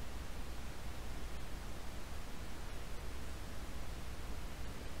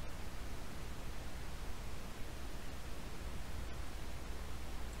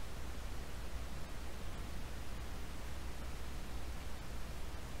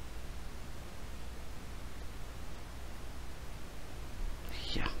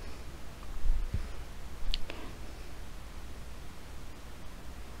 Yeah.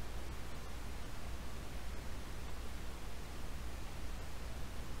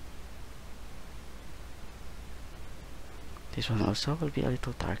 This one also will be a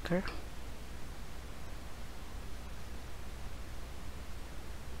little darker.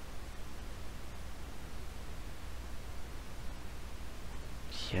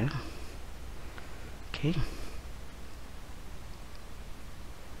 Yeah. Okay.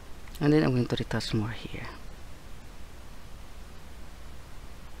 And then I'm going to retouch more here.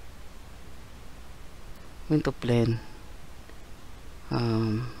 I'm going to blend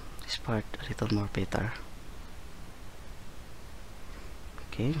this part a little more better.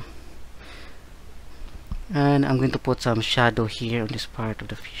 Okay, and I'm going to put some shadow here on this part of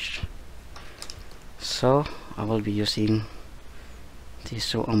the fish. So I will be using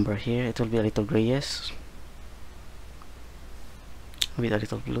this umber here. It will be a little grayish with a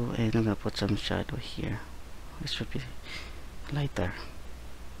little blue, and I'm gonna put some shadow here. It should be lighter.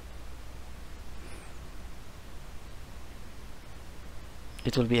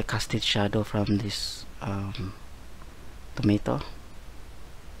 It will be a casted shadow from this tomato.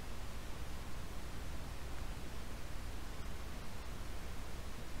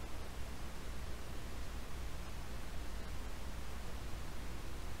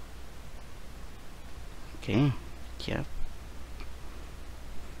 Okay, yeah,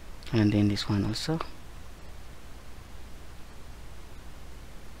 and then this one also.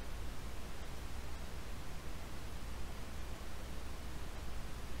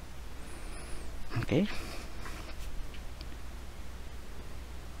 Okay,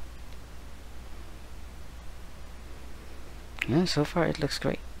 yeah, so far it looks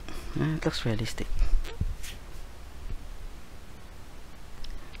great. It looks realistic.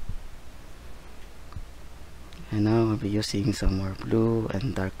 And now I'll be using some more blue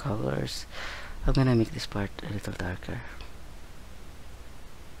and dark colors. I'm gonna make this part a little darker.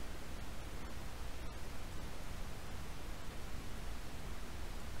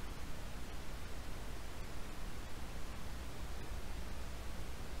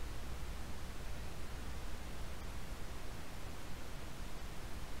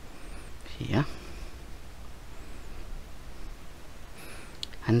 Yeah,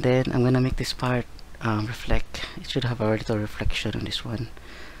 and then I'm gonna make this part reflect. It should have a little reflection on this one,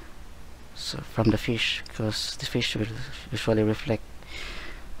 so from the fish, because the fish will usually reflect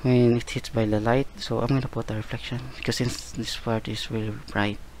when it hits by the light. So I'm gonna put a reflection, because since this part is really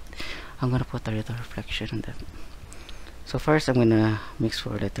bright, I'm gonna put a little reflection on that. So first I'm gonna mix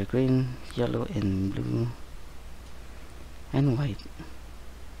for letter green, yellow, and blue, and white.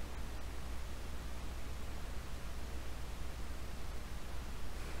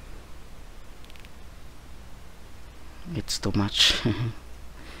 It's too much.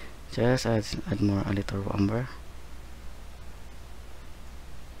 Just add more, a little umber.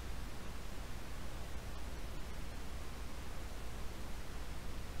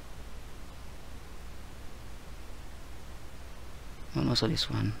 And also this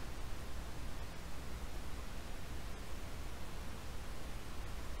one.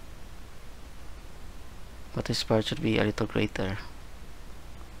 But this part should be a little greater.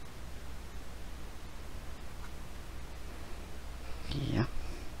 Yeah.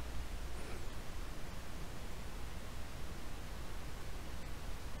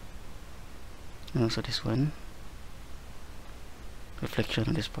 And also this one. Reflection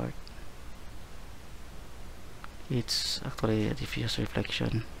on this part. It's actually a diffuse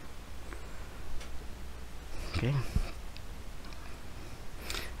reflection. Okay.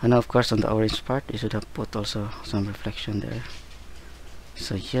 And now of course on the orange part you should have put also some reflection there.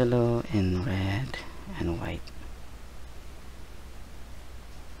 So yellow and red and white.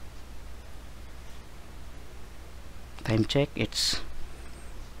 Time check, it's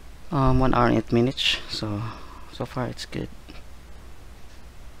 1 hour and 8 minutes, so far it's good.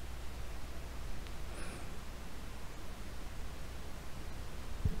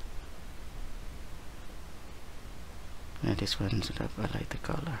 And this one should have a lighter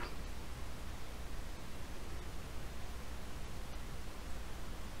color.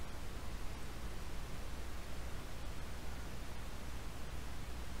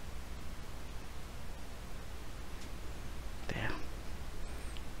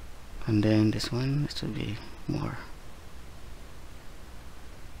 And then this one should be more.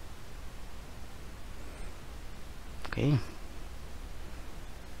 Okay,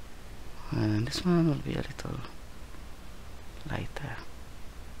 and this one will be a little lighter.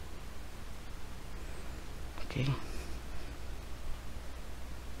 Okay,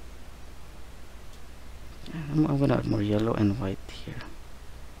 and I'm gonna add more yellow and white here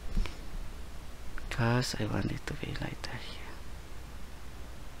because I want it to be lighter here.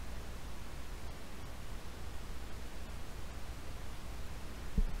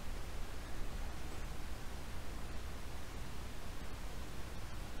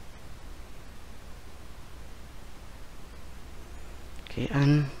 Okay,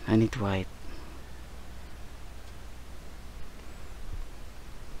 and I need white.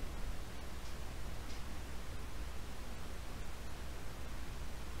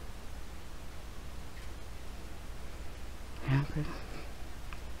 Yeah, okay.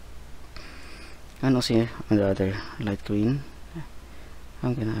 And also on the other light green,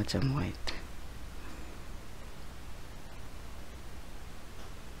 I'm gonna add some white.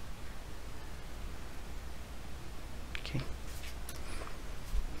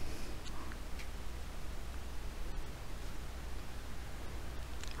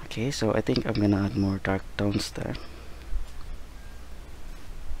 Okay, so I think I'm gonna add more dark tones there.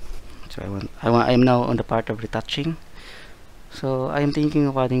 So I'm now on the part of retouching. So I'm thinking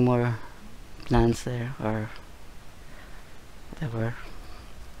of adding more plants there or whatever.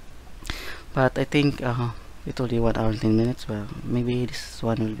 But I think it's only 1 hour and 10 minutes. Well, maybe this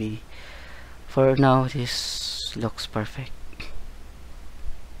one will be. For now, this looks perfect.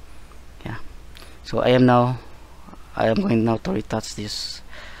 Yeah. So I am going now to retouch this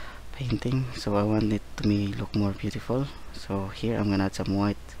painting. So I want it to look more beautiful. So here I'm gonna add some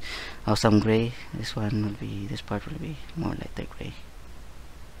white, some gray. This part will be more lighter gray.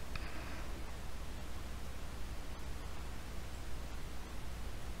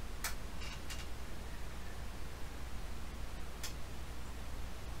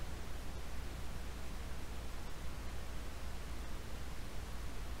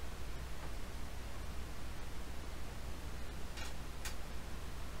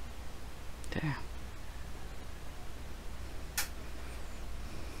 There.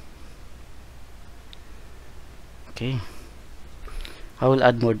 Okay, I will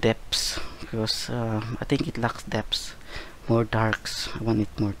add more depths because I think it lacks depths. More darks. I want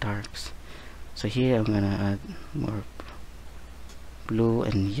it more darks. So here I'm gonna add more blue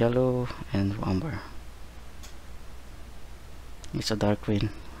and yellow and umber. It's a dark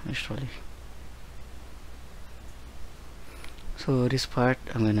green actually. So this part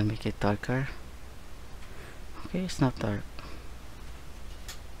I'm gonna make it darker. Okay, it's not dark.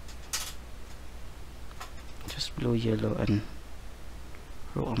 Just blue, yellow, and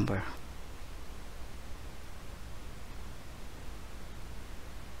raw umber.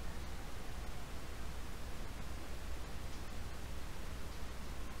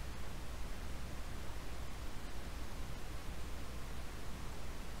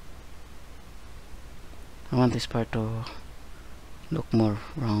 I want this part to look more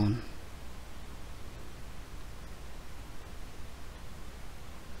round.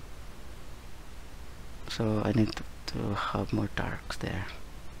 So I need to have more darks there.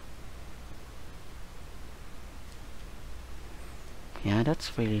 Yeah,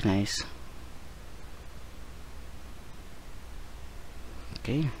 that's really nice.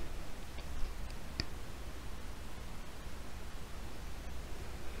 Okay.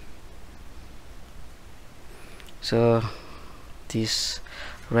 So this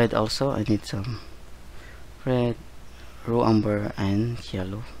red also, I need some red, raw umber, and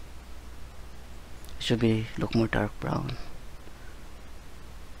yellow. It should look more dark brown.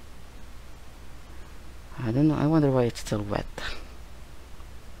 I don't know, I wonder why it's still wet.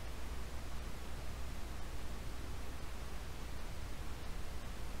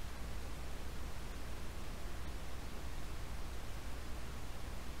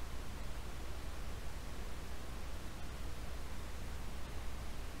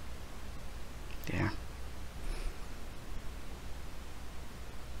 There.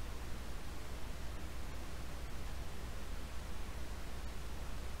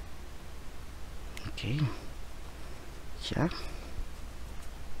 Okay. Yeah.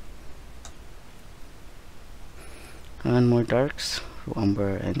 And more darks,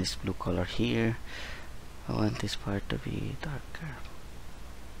 umber, and this blue color here. I want this part to be darker.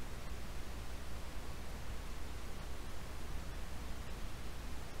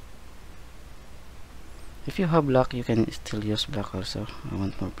 If you have black, you can still use black also. I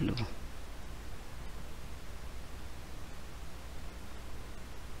want more blue.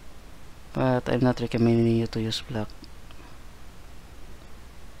 But I'm not recommending you to use black.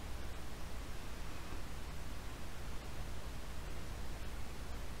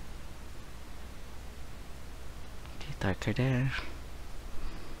 Okay, darker there.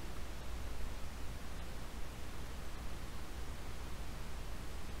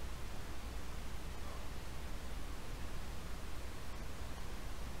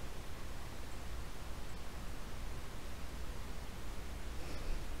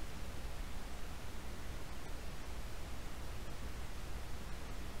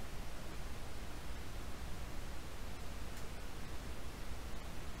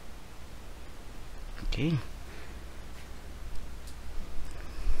 Okay.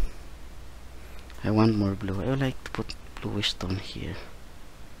 I want more blue. I would like to put bluish tone here.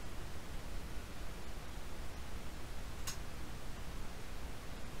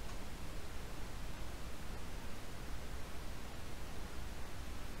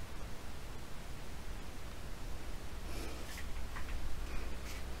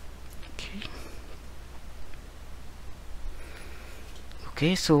 Okay.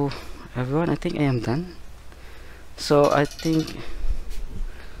 Okay, so everyone, I think I am done. So I think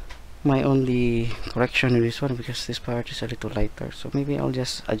my only correction in this one, because this part is a little lighter, so maybe I'll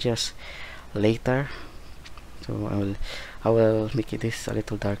just adjust later. So I will make it this a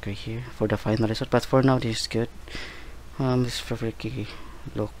little darker here for the final result, but for now this is good. This fabric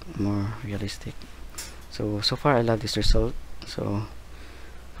look more realistic. So far I love this result. So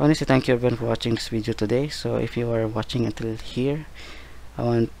honestly, thank you everyone for watching this video today. So if you are watching until here, I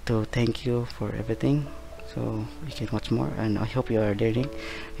want to thank you for everything. So you can watch more, and I hope you are learning,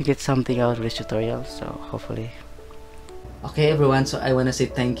 you get something out of this tutorial. So hopefully. Okay everyone, so I want to say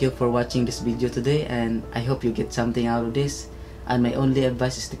thank you for watching this video today, and I hope you get something out of this. And my only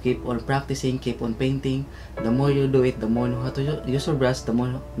advice is to keep on practicing, keep on painting. The more you do it, the more you know how to use your brush, the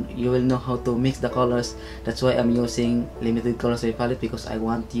more you will know how to mix the colors. That's why I'm using limited colors in palette, because I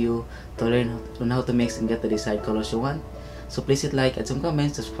want you to learn how to mix and get the desired colors you want. So please hit like, add some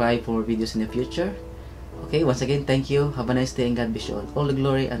comments, subscribe for more videos in the future. Okay, once again, thank you, have a nice day, and God bless you all. All the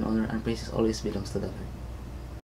glory and honor and praises always belongs to the Lord.